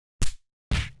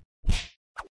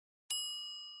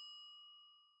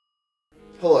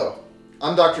Hello,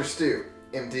 I'm Dr. Stu,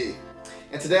 MD,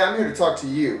 and today I'm here to talk to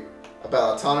you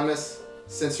about autonomous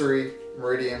sensory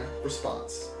meridian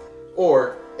response,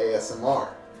 or ASMR,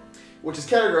 which is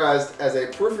categorized as a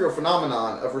peripheral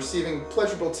phenomenon of receiving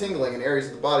pleasurable tingling in areas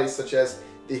of the body such as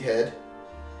the head,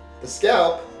 the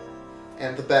scalp,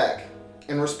 and the back,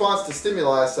 in response to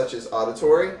stimuli such as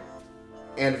auditory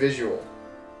and visual.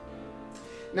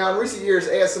 Now, in recent years,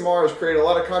 ASMR has created a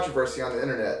lot of controversy on the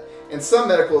internet, and some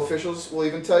medical officials will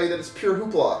even tell you that it's pure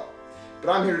hoopla. But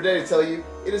I'm here today to tell you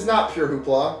it is not pure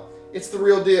hoopla, it's the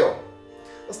real deal.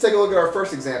 Let's take a look at our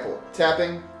first example,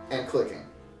 tapping and clicking.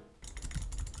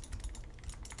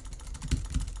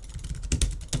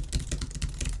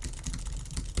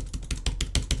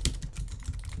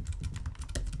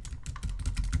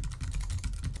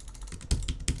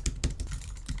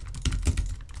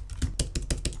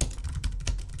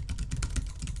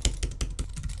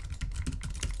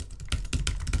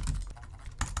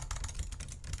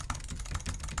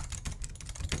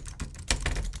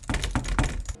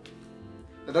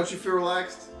 Now, don't you feel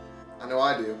relaxed? I know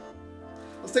I do.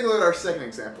 Let's take a look at our second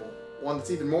example, one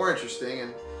that's even more interesting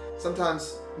and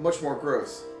sometimes much more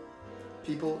gross.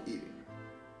 People eating.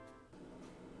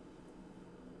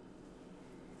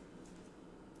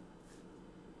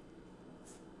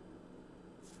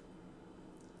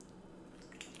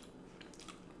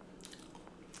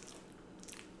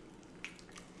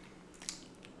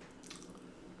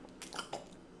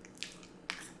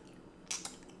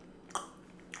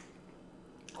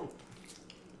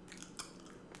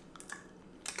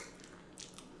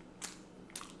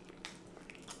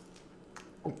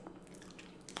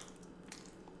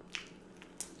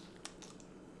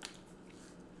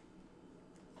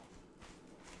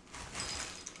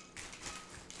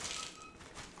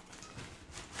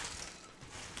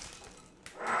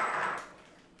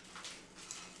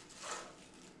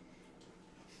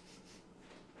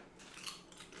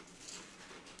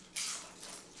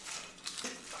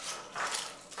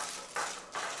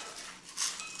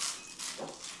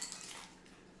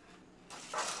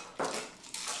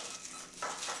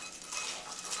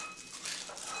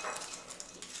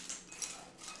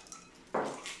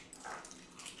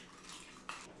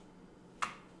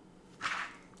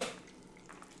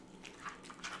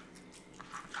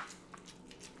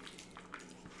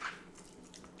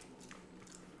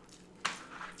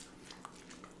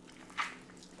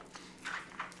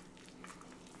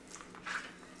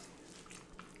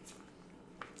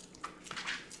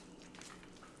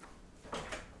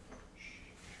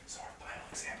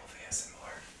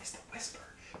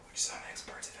 Some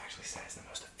experts have actually said it's the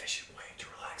most efficient way to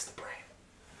relax the brain.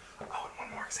 Oh, and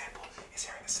one more example is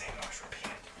hearing the same noise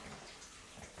repeated.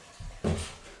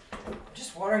 I'm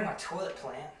just watering my toilet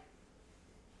plant.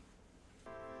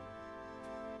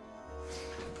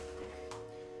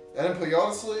 That didn't put y'all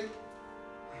to sleep?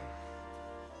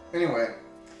 Anyway,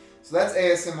 so that's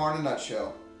ASMR in a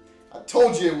nutshell. I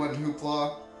told you it wasn't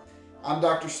hoopla. I'm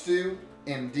Dr. Stu,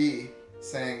 MD,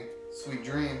 saying sweet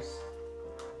dreams.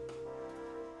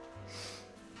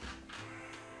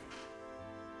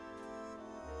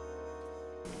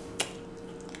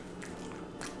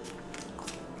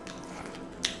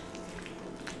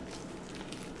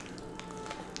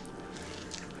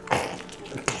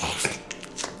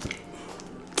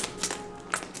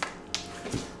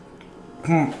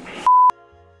 Hmm.